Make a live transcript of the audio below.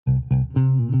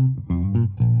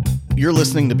You're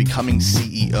listening to Becoming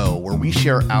CEO, where we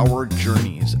share our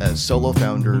journeys as solo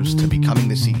founders to becoming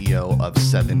the CEO of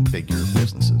seven-figure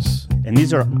businesses. And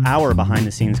these are our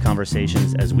behind-the-scenes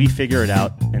conversations as we figure it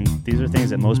out, and these are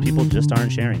things that most people just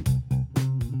aren't sharing.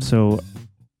 So,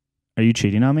 are you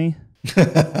cheating on me?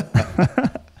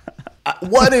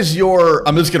 What is your...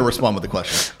 I'm just going to respond with the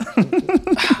question.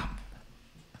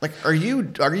 Like, are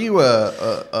you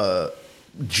a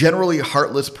generally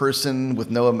heartless person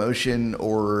with no emotion,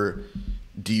 or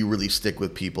do you really stick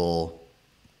with people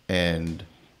and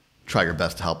try your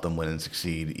best to help them win and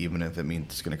succeed, even if it means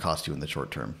it's going to cost you in the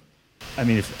short term? I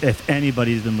mean, if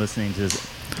anybody's been listening to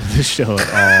this show at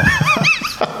all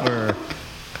for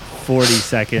 40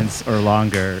 seconds or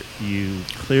longer, you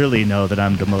clearly know that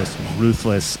I'm the most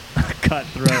ruthless,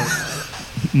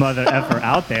 cutthroat mother effer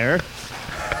out there.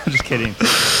 I'm just kidding.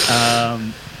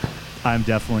 I'm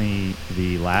definitely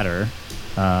the latter.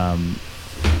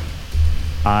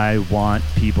 I want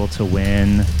people to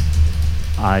win.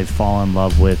 I fall in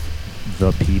love with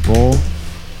the people.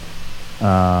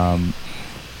 And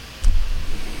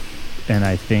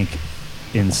I think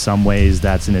in some ways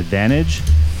that's an advantage.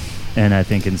 And I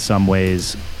think in some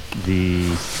ways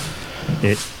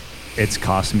it's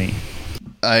cost me.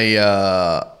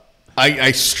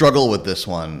 I struggle with this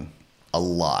one a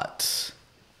lot.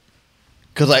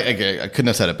 Because I couldn't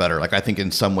have said it better. Like, I think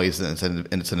in some ways it's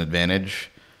an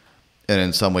advantage, and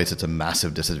in some ways it's a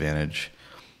massive disadvantage.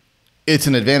 It's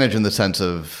an advantage in the sense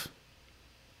of,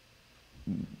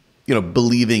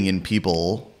 believing in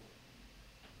people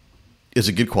is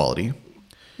a good quality.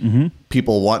 Mm-hmm.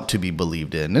 People want to be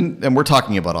believed in. And we're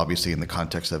talking about, obviously, in the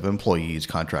context of employees,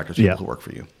 contractors, people who work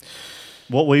for you.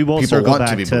 Well, we will circle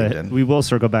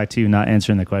back to you not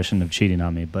answering the question of cheating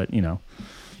on me, but,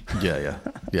 Yeah.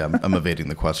 I'm evading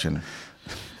the question.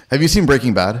 Have you seen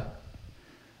Breaking Bad?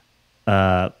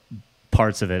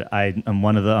 Parts of it. I'm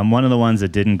one of the ones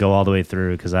that didn't go all the way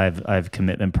through because I have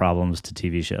commitment problems to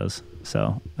TV shows,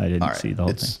 so I didn't see the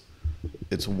whole thing.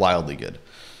 It's wildly good.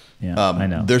 Yeah, I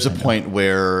know. There's a point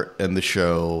where in the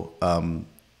show,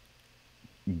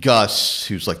 Gus,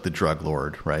 who's like the drug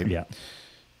lord, right? Yeah.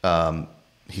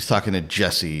 He's talking to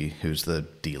Jesse, who's the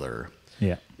dealer.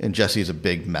 Yeah. And Jesse's a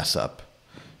big mess up.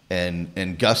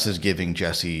 And Gus is giving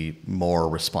Jesse more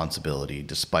responsibility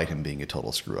despite him being a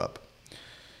total screw up.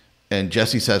 And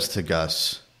Jesse says to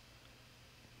Gus,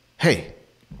 "Hey,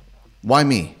 why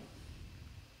me?"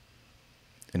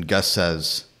 And Gus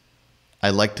says, "I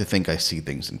like to think I see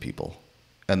things in people."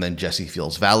 And then Jesse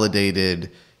feels validated.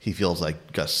 He feels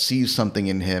like Gus sees something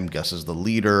in him. Gus is the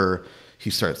leader. He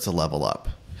starts to level up.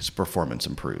 His performance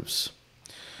improves.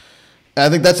 And I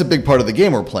think that's a big part of the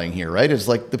game we're playing here, right? It's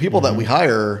like the people that we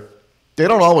hire, they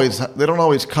don't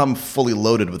always come fully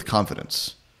loaded with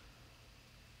confidence.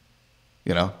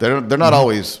 They're not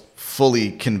always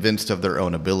fully convinced of their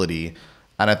own ability.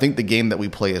 And I think the game that we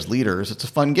play as leaders, it's a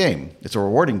fun game. It's a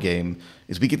rewarding game.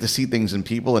 Is we get to see things in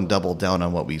people and double down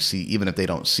on what we see, even if they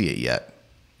don't see it yet.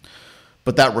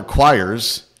 But that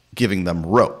requires giving them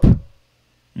rope,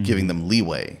 giving them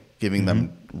leeway, giving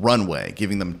them runway,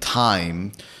 giving them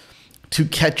time to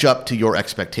catch up to your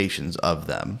expectations of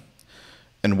them.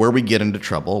 And where we get into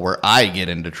trouble, where I get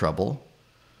into trouble,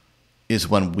 is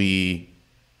when we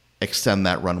extend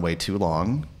that runway too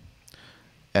long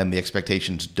and the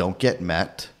expectations don't get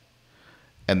met.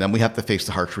 And then we have to face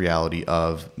the harsh reality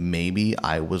of maybe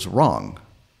I was wrong.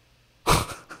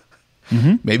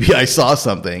 Maybe I saw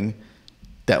something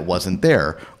that wasn't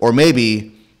there. Or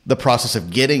maybe the process of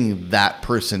getting that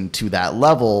person to that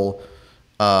level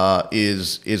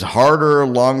is harder,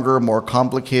 longer, more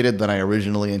complicated than I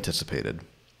originally anticipated.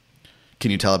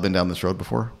 Can you tell I've been down this road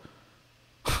before?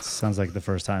 Sounds like the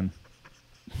first time.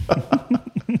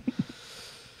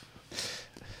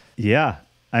 Yeah.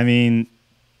 I mean,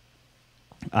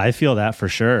 I feel that for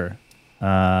sure.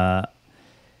 And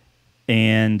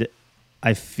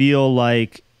I feel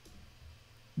like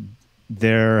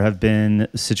there have been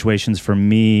situations for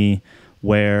me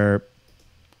where,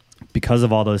 because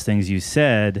of all those things you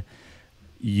said,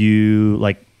 here's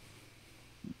like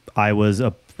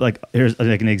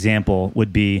an example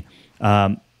would be,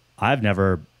 I've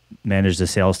never managed a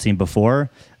sales team before.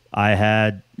 I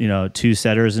had, 2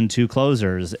 setters and 2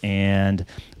 closers, and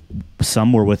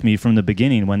some were with me from the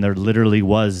beginning when there literally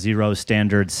was 0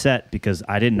 standard set because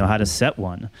I didn't know how to set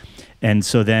one. And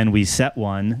so then we set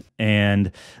one,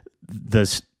 and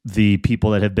the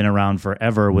people that have been around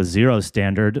forever with 0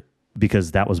 standard,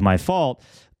 because that was my fault,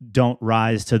 don't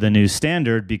rise to the new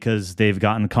standard because they've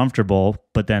gotten comfortable,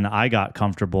 but then I got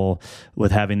comfortable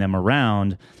with having them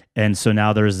around. And so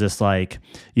now there's this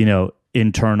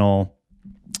internal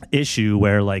issue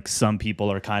where like some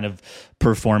people are kind of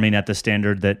performing at the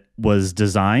standard that was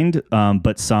designed,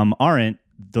 but some aren't.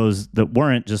 Those that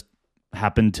weren't just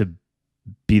happened to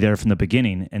be there from the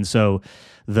beginning. And so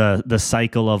the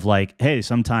cycle of like, hey,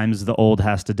 sometimes the old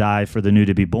has to die for the new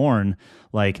to be born.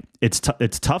 Like it's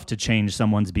tough to change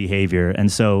someone's behavior.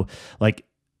 And so like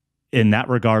in that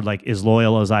regard, like as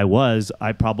loyal as I was,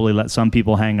 I probably let some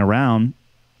people hang around,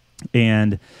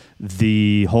 and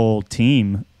the whole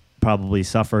team probably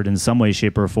suffered in some way,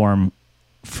 shape, or form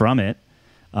from it.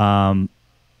 But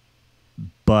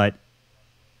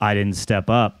I didn't step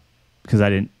up because I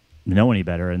didn't know any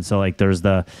better. And so like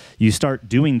you start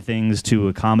doing things to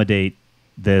accommodate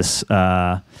this,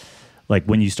 like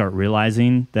when you start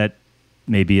realizing that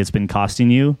maybe it's been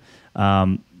costing you.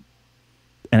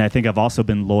 And I think I've also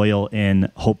been loyal in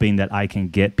hoping that I can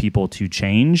get people to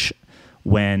change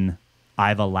when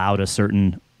I've allowed a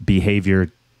certain behavior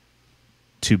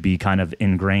to be kind of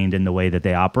ingrained in the way that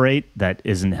they operate that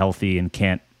isn't healthy and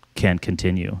can't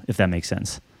continue, if that makes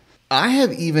sense. I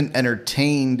have even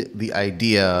entertained the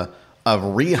idea of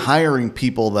rehiring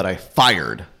people that I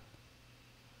fired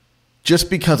just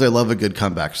because I love a good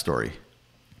comeback story.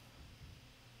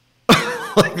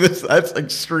 Like that's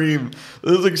extreme.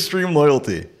 This is extreme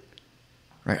loyalty,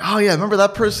 right? Oh yeah, remember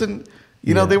that person?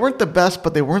 You know, they weren't the best,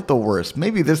 but they weren't the worst.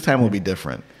 Maybe this time will be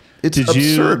different. It's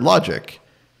absurd logic.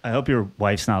 I hope your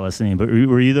wife's not listening, but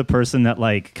were you the person that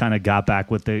like kind of got back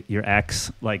with your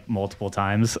ex like multiple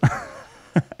times?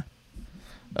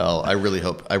 Oh, I really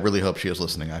hope she is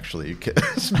listening actually,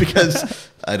 because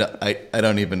I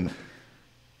don't even,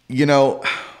 you know.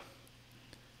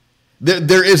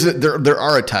 There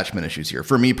are attachment issues here.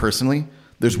 For me personally,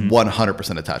 there's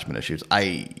 100% attachment issues.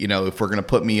 If we're gonna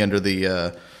put me under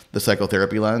the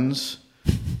psychotherapy lens,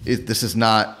 this is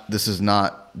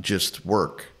not just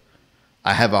work.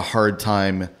 I have a hard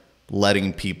time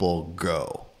letting people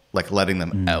go, like letting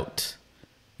them out.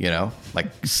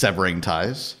 Like severing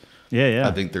ties. Yeah.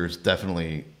 I think there's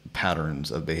definitely patterns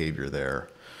of behavior there.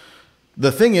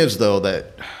 The thing is, though,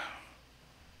 that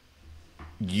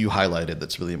you highlighted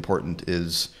that's really important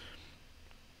is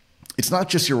it's not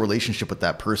just your relationship with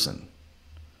that person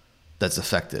that's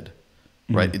affected,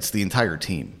 right? It's the entire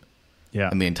team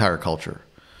and the entire culture.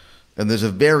 And there's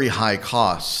a very high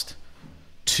cost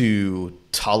to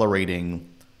tolerating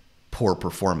poor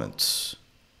performance.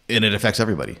 And it affects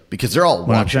everybody because they're all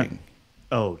watching.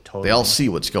 Oh, totally. They all see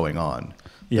what's going on.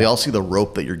 Yeah. They all see the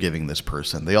rope that you're giving this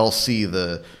person. They all see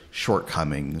the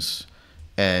shortcomings.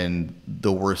 And the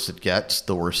worse it gets,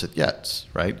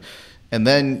 right? And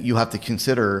then you have to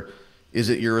consider, is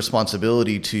it your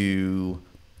responsibility to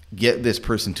get this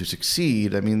person to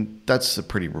succeed? I mean, that's a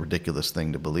pretty ridiculous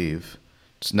thing to believe.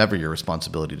 It's never your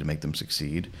responsibility to make them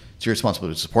succeed. It's your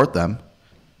responsibility to support them,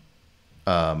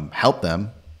 help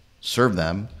them, serve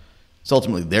them. It's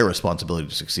ultimately their responsibility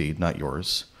to succeed, not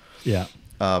yours. Yeah.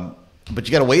 But you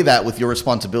got to weigh that with your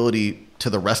responsibility to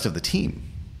the rest of the team.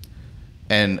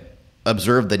 And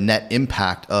observe the net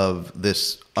impact of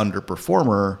this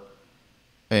underperformer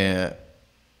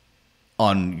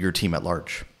on your team at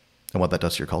large and what that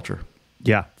does to your culture.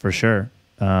 Yeah, for sure.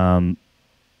 Because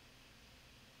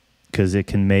it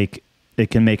can make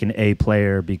an A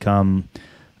player become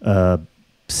a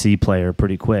C player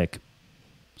pretty quick.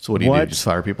 So what do you do? Just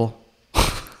fire people?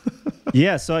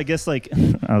 Yeah. So I guess I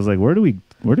was like, where do we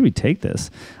take this?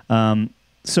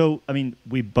 So, I mean,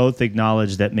 we both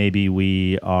acknowledge that maybe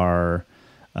we are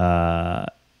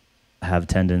have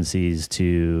tendencies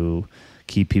to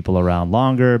keep people around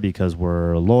longer because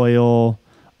we're loyal.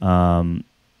 There's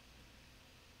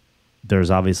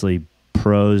obviously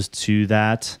pros to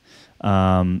that.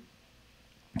 I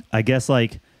guess,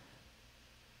 this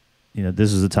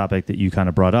is a topic that you kind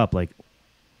of brought up. Like,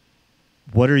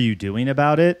 what are you doing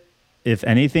about it, if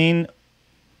anything?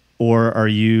 Or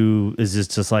is this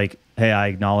just like, hey, I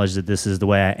acknowledge that this is the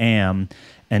way I am,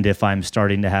 and if I'm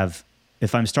starting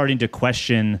to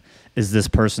question, is this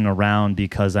person around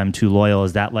because I'm too loyal,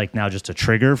 is that like now just a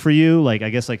trigger for you? Like, I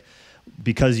guess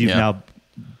because you've now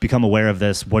become aware of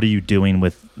this, what are you doing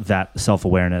with that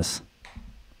self-awareness?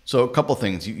 So a couple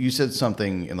things. You said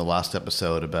something in the last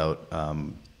episode about,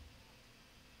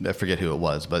 I forget who it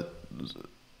was, but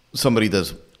somebody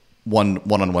does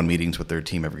one-on-one meetings with their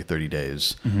team every 30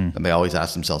 days. And they always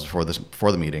ask themselves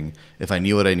before the meeting, if I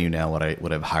knew what I knew now, would I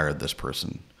have hired this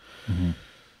person?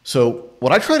 So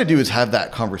what I try to do is have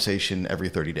that conversation every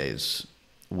 30 days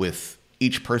with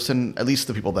each person, at least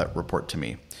the people that report to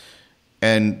me.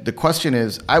 And the question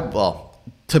is,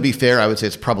 to be fair, I would say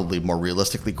it's probably more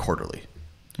realistically quarterly.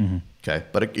 Okay.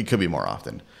 But it could be more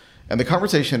often. And the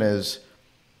conversation is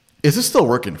this still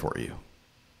working for you?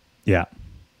 Yeah.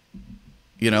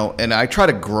 and I try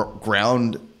to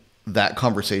ground that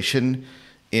conversation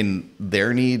in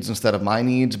their needs instead of my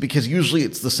needs, because usually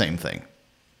it's the same thing,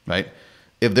 right?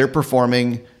 If they're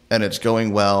performing and it's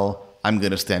going well, I'm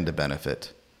going to stand to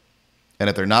benefit. And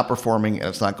if they're not performing and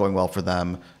it's not going well for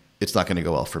them, it's not going to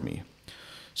go well for me.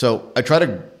 So I try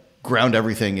to ground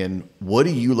everything in, what are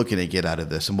you looking to get out of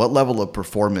this? And what level of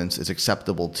performance is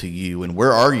acceptable to you? And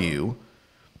where are you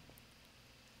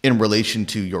in relation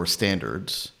to your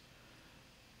standards?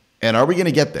 And are we going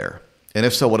to get there? And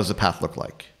if so, what does the path look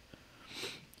like?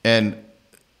 And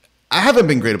I haven't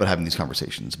been great about having these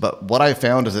conversations, but what I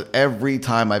found is that every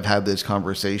time I've had this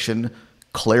conversation,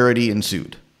 clarity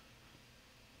ensued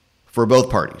for both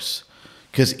parties.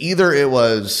 Because either it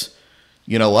was,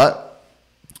 you know what,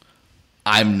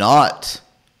 I'm not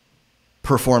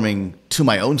performing to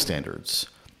my own standards,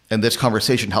 and this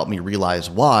conversation helped me realize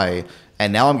why,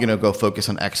 and now I'm going to go focus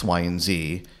on X, Y, and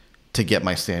Z to get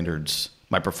my standards,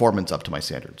 my performance up to my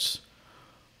standards.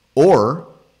 Or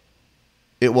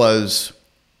it was,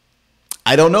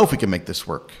 I don't know if we can make this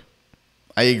work.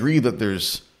 I agree that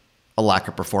there's a lack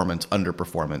of performance,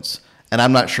 underperformance, and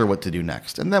I'm not sure what to do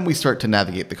next. And then we start to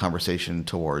navigate the conversation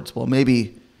towards, well,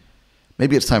 maybe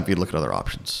it's time for you to look at other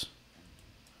options.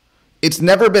 It's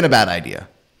never been a bad idea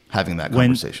having that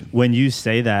conversation. When you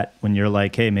say that, when you're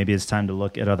like, hey, maybe it's time to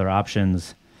look at other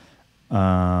options,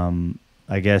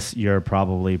 I guess you're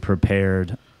probably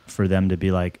prepared for them to be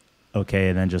like, okay,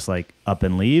 and then just like up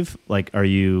and leave. Like, are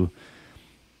you,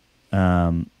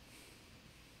 like,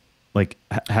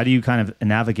 how do you kind of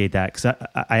navigate that? Because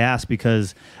I asked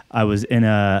because I was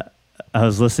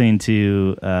listening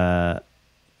to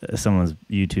someone's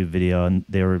YouTube video, and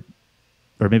they were,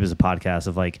 or maybe it was a podcast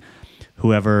of like,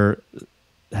 whoever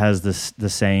has the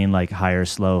saying like hire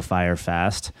slow, fire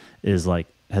fast is like,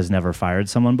 has never fired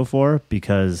someone before,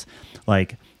 because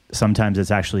like sometimes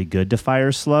it's actually good to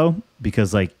fire slow,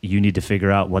 because like you need to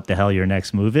figure out what the hell your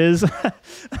next move is.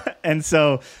 And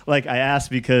so like I asked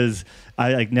because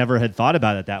I like never had thought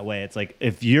about it that way. It's like,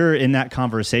 if you're in that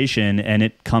conversation and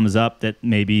it comes up that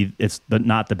maybe it's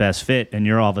not the best fit, and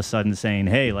you're all of a sudden saying,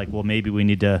 hey, like, well, maybe we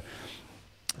need to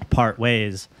part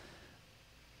ways,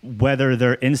 whether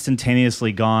they're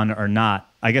instantaneously gone or not.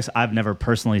 I guess I've never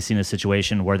personally seen a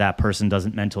situation where that person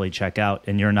doesn't mentally check out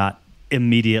and you're not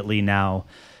immediately now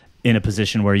in a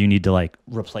position where you need to like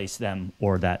replace them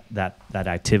or that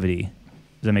activity.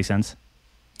 Does that make sense?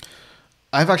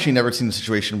 I've actually never seen a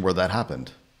situation where that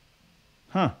happened.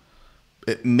 Huh.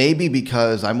 It may be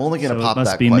because I'm only going to pop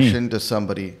that question to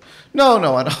somebody. No,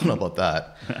 I don't know about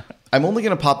that. I'm only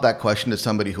going to pop that question to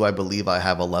somebody who I believe I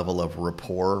have a level of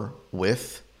rapport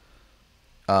with,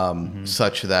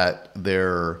 such that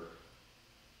they're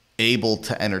able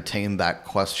to entertain that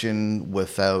question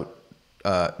without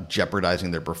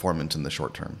jeopardizing their performance in the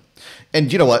short term.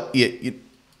 And you know what?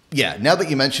 Yeah, now that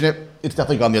you mention it, it's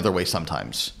definitely gone the other way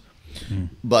sometimes.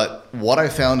 But what I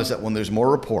found is that when there's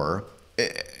more rapport,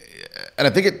 and I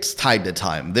think it's tied to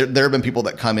time. There have been people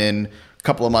that come in a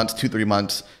couple of months, 2-3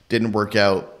 months, didn't work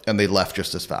out, and they left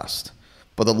just as fast.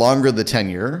 But the longer the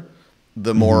tenure,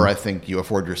 the more I think you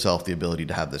afford yourself the ability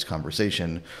to have this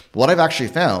conversation. But what I've actually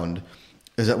found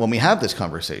is that when we have this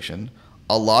conversation,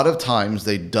 a lot of times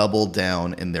they double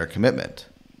down in their commitment,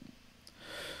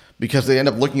 because they end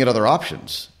up looking at other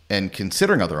options and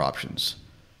considering other options,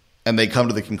 and they come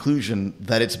to the conclusion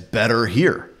that it's better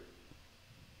here.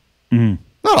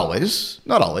 Not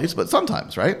always, but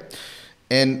sometimes, right?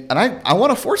 And I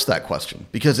want to force that question,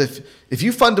 because if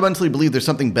you fundamentally believe there's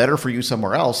something better for you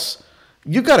somewhere else,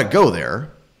 you've got to go there.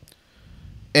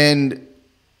 And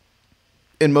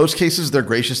in most cases, they're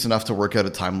gracious enough to work out a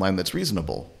timeline that's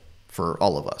reasonable for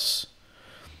all of us.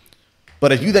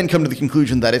 But if you then come to the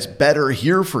conclusion that it's better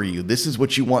here for you, this is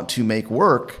what you want to make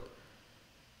work,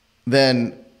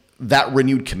 then that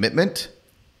renewed commitment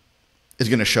is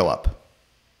going to show up.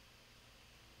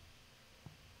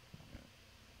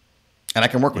 And I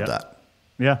can work with that.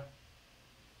 Yeah.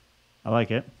 I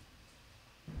like it.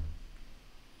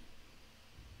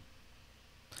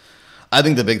 I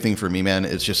think the big thing for me, man,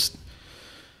 is just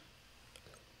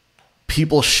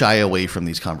people shy away from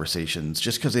these conversations.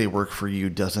 Just because they work for you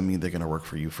doesn't mean they're going to work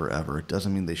for you forever. It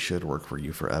doesn't mean they should work for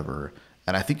you forever.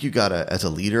 And I think you got to, as a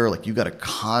leader, like you got to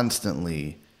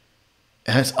constantly,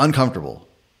 and it's uncomfortable,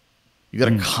 you got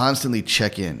to constantly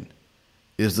check in.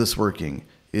 Is this working?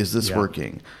 Is this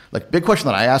working? Like, big question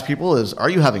that I ask people is, are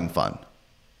you having fun?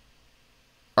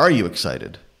 Are you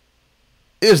excited?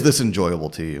 Is this enjoyable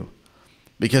to you?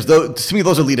 Because to me,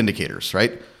 those are lead indicators,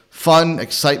 right? Fun,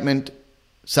 excitement,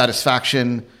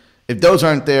 satisfaction. If those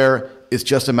aren't there, it's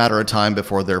just a matter of time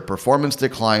before their performance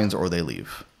declines or they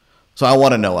leave. So I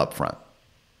want to know up front.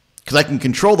 because I can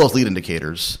control those lead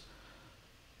indicators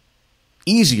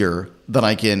easier than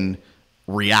I can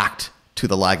react to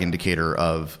the lag indicator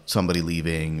of somebody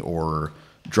leaving or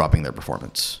dropping their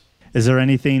performance. Is there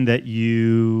anything that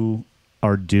you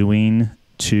are doing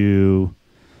to,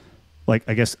 like,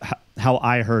 I guess how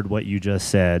I heard what you just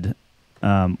said?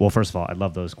 Well, first of all, I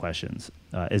love those questions.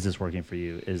 Is this working for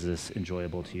you? Is this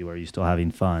enjoyable to you? Are you still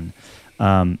having fun?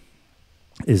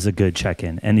 Is a good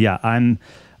check-in. And yeah,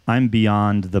 I'm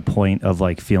beyond the point of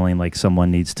like feeling like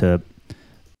someone needs to,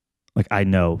 like, I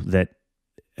know that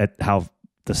at how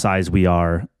the size we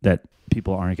are, that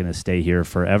people aren't going to stay here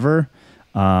forever.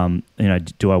 Do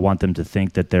I want them to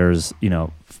think that there's,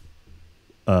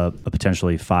 a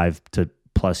potentially 5 to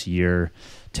plus year,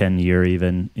 10 year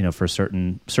even, for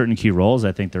certain key roles?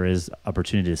 I think there is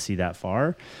opportunity to see that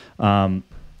far. And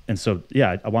so,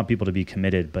 yeah, I want people to be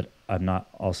committed, but I'm not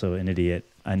also an idiot.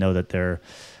 I know that there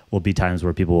will be times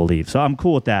where people will leave. So I'm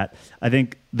cool with that. I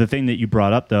think the thing that you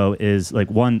brought up, though, is like,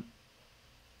 one,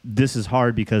 this is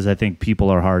hard because I think people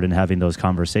are hard and having those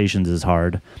conversations is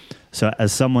hard. So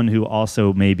as someone who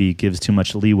also maybe gives too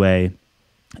much leeway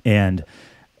and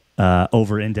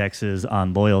over indexes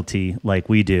on loyalty like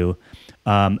we do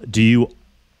you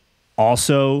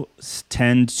also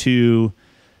tend to,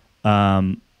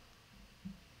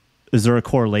 is there a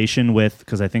correlation with,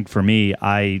 because I think for me,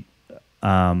 I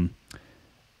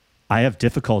have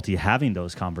difficulty having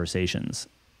those conversations,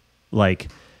 like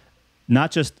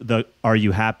not just the "are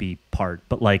you happy" part,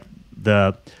 but like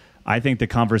I think the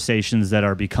conversations that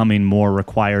are becoming more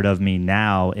required of me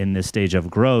now in this stage of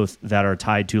growth that are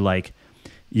tied to like,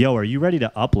 yo, are you ready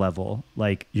to up level?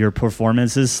 Like your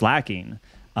performance is slacking.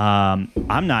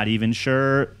 I'm not even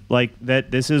sure like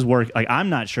that this is work. Like I'm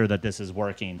not sure that this is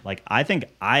working. Like I think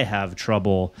I have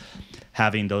trouble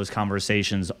having those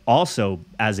conversations also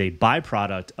as a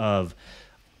byproduct of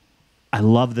I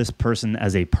love this person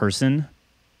as a person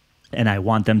and I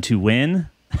want them to win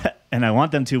and I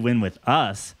want them to win with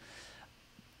us.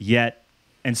 Yet,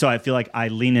 and so I feel like I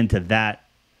lean into that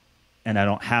and I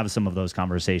don't have some of those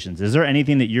conversations. Is there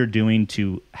anything that you're doing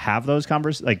to have those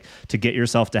conversations, like to get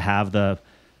yourself to have the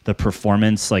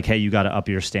performance, like, hey, you got to up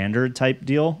your standard type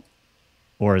deal?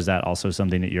 Or is that also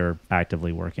something that you're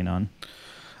actively working on?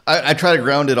 I try to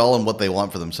ground it all in what they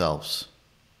want for themselves.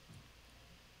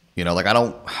 Like I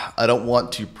don't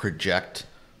want to project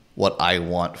what I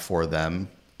want for them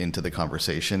into the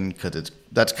conversation because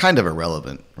that's kind of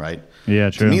irrelevant, right? Yeah,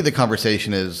 true. To me, the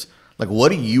conversation is like,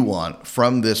 what do you want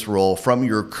from this role, from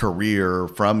your career,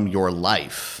 from your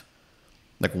life?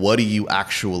 Like, what do you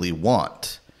actually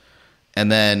want?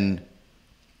 And then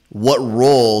what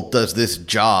role does this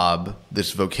job,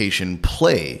 this vocation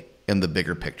play in the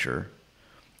bigger picture?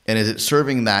 And is it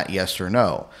serving that, yes or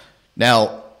no?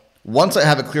 Now, once I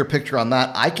have a clear picture on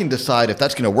that, I can decide if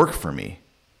that's going to work for me.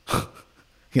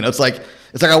 It's like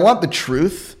I want the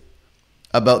truth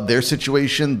about their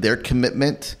situation, their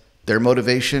commitment, their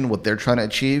motivation, what they're trying to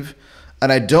achieve.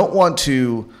 And I don't want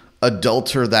to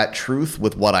adulter that truth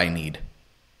with what I need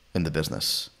in the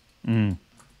business. Mm.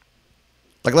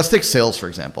 Like, let's take sales, for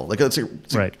example. Like, it's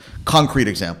a concrete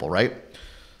example, right?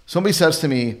 Somebody says to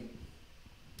me,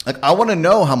 like, I want to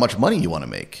know how much money you want to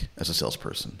make as a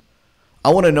salesperson. I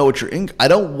want to know what your income. I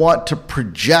don't want to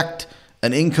project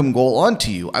an income goal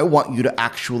onto you. I want you to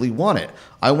actually want it.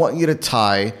 I want you to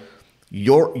tie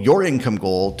your income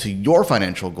goal to your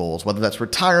financial goals, whether that's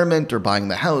retirement or buying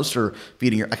the house or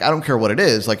feeding your, like, I don't care what it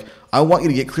is. Like, I want you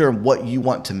to get clear on what you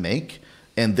want to make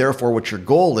and therefore what your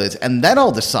goal is. And then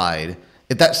I'll decide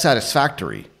if that's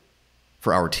satisfactory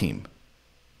for our team.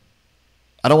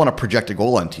 I don't want to project a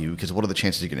goal onto you because what are the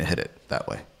chances you're going to hit it that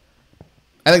way?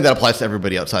 I think that applies to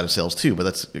everybody outside of sales too, but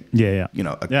that's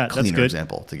a cleaner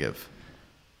example to give.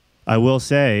 I will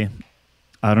say,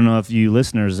 I don't know if you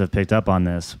listeners have picked up on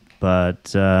this, but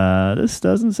this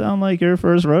doesn't sound like your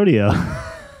first rodeo.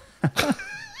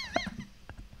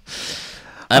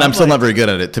 And I'm still not very good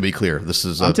at it, to be clear.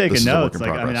 I'm taking notes. A work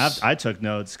in progress. I took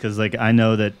notes because I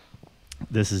know that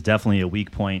this is definitely a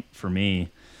weak point for me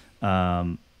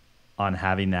on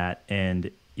having that.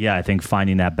 And yeah, I think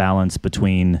finding that balance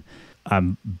between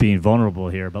I'm being vulnerable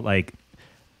here, but like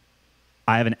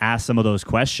I haven't asked some of those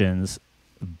questions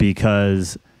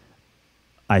because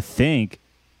I think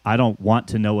I don't want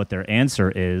to know what their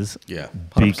answer is. Yeah,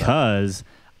 100%. Because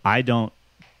I don't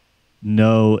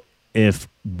know if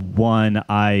one,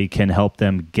 I can help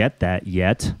them get that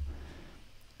yet,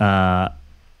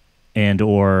 and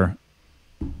or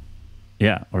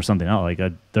something else.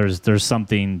 Like there's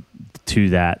something to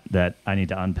that I need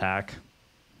to unpack.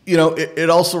 It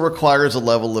also requires a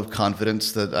level of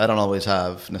confidence that I don't always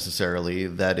have necessarily,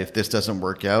 that if this doesn't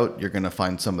work out, you're going to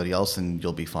find somebody else and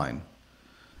you'll be fine.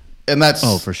 And that's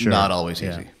for sure. not always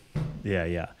easy.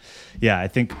 Yeah. I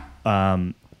think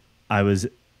I was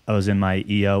in my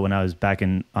EO when I was back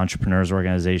in Entrepreneurs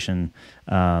Organization.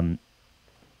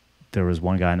 There was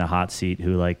one guy in the hot seat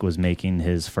who was making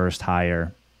his first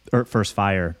fire,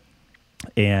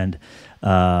 and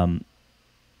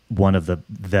one of the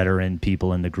veteran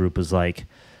people in the group was like,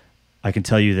 I can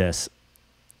tell you this,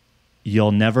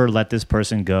 you'll never let this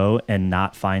person go and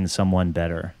not find someone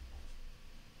better.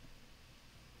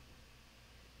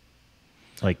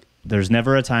 There's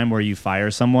never a time where you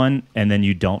fire someone and then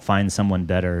you don't find someone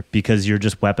better, because you're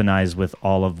just weaponized with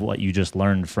all of what you just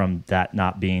learned from that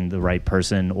not being the right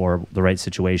person or the right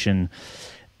situation,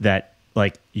 that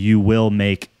you will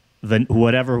make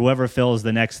whoever fills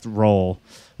the next role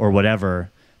or whatever,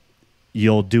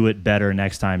 you'll do it better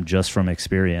next time just from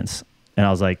experience. And I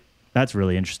was like, that's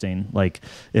really interesting.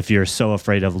 If you're so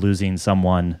afraid of losing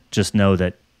someone, just know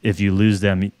that if you lose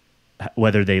them,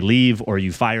 whether they leave or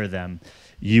you fire them,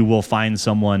 you will find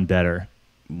someone better.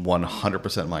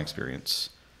 100% my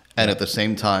experience. And at the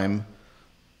same time,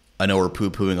 I know we're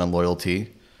poo-pooing on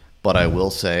loyalty, but I will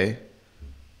say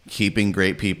keeping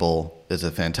great people is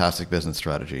a fantastic business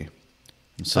strategy.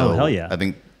 So hell yeah. I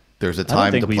think there's a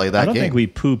time to play that game. I don't think we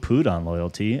poo-pooed on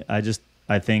loyalty. I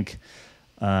think,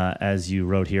 as you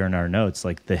wrote here in our notes,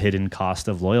 the hidden cost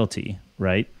of loyalty,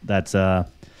 right? That's, I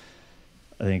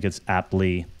think it's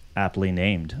aptly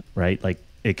named, right?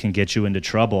 It can get you into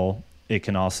trouble. It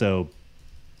can also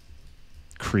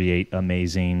create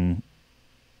amazing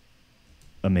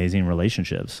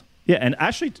relationships. Yeah, and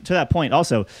actually to that point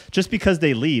also, just because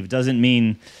they leave doesn't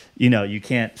mean, you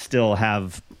can't still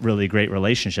have really great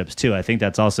relationships too. I think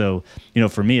that's also,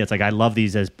 for me, it's I love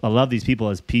these people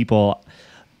as people,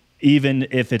 even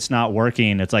if it's not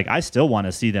working, it's I still want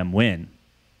to see them win.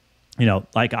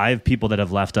 I have people that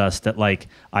have left us that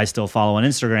I still follow on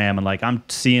Instagram, and I'm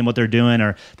seeing what they're doing,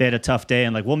 or they had a tough day,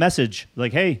 and we'll message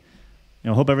hey,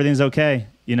 hope everything's okay,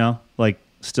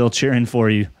 still cheering for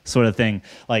you, sort of thing.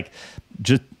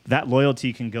 Just that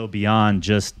loyalty can go beyond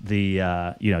just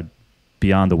the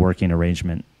beyond the working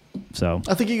arrangement. So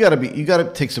I think you got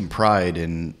to take some pride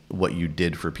in what you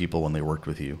did for people when they worked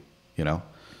with you.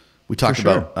 We talked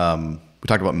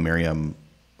about Miriam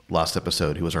last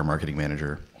episode, who was our marketing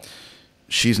manager.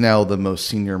 She's now the most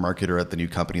senior marketer at the new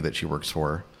company that she works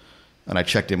for. And I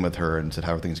checked in with her and said,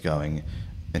 how are things going?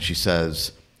 And she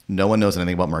says, no one knows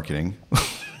anything about marketing,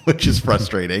 which is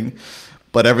frustrating.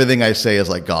 But everything I say is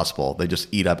like gospel. They just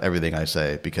eat up everything I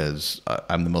say because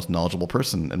I'm the most knowledgeable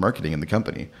person in marketing in the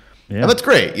company. Yeah. And that's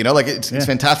great. It's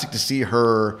fantastic to see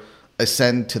her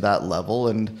ascend to that level.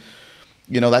 And,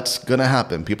 that's going to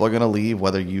happen. People are going to leave,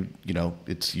 whether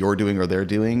it's your doing or they're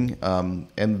doing. And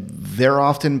they're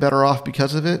often better off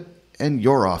because of it. And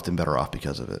you're often better off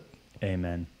because of it.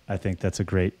 Amen. I think that's a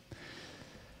great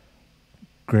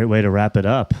way to wrap it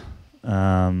up.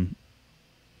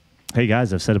 Hey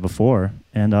guys, I've said it before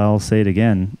and I'll say it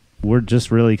again. We're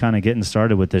just really kind of getting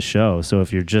started with this show. So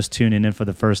if you're just tuning in for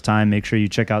the first time, make sure you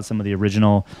check out some of the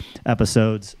original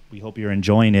episodes. We hope you're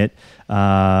enjoying it.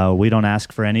 We don't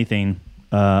ask for anything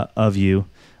of you.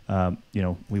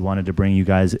 We wanted to bring you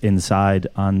guys inside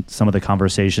on some of the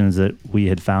conversations that we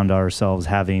had found ourselves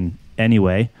having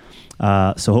anyway.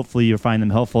 So hopefully you'll find them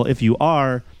helpful. If you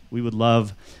are, we would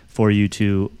love for you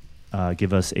to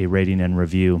give us a rating and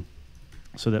review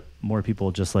so that more people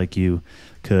just like you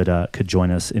could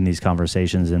join us in these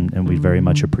conversations, and we'd very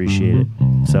much appreciate it.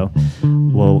 So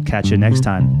we'll catch you next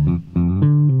time.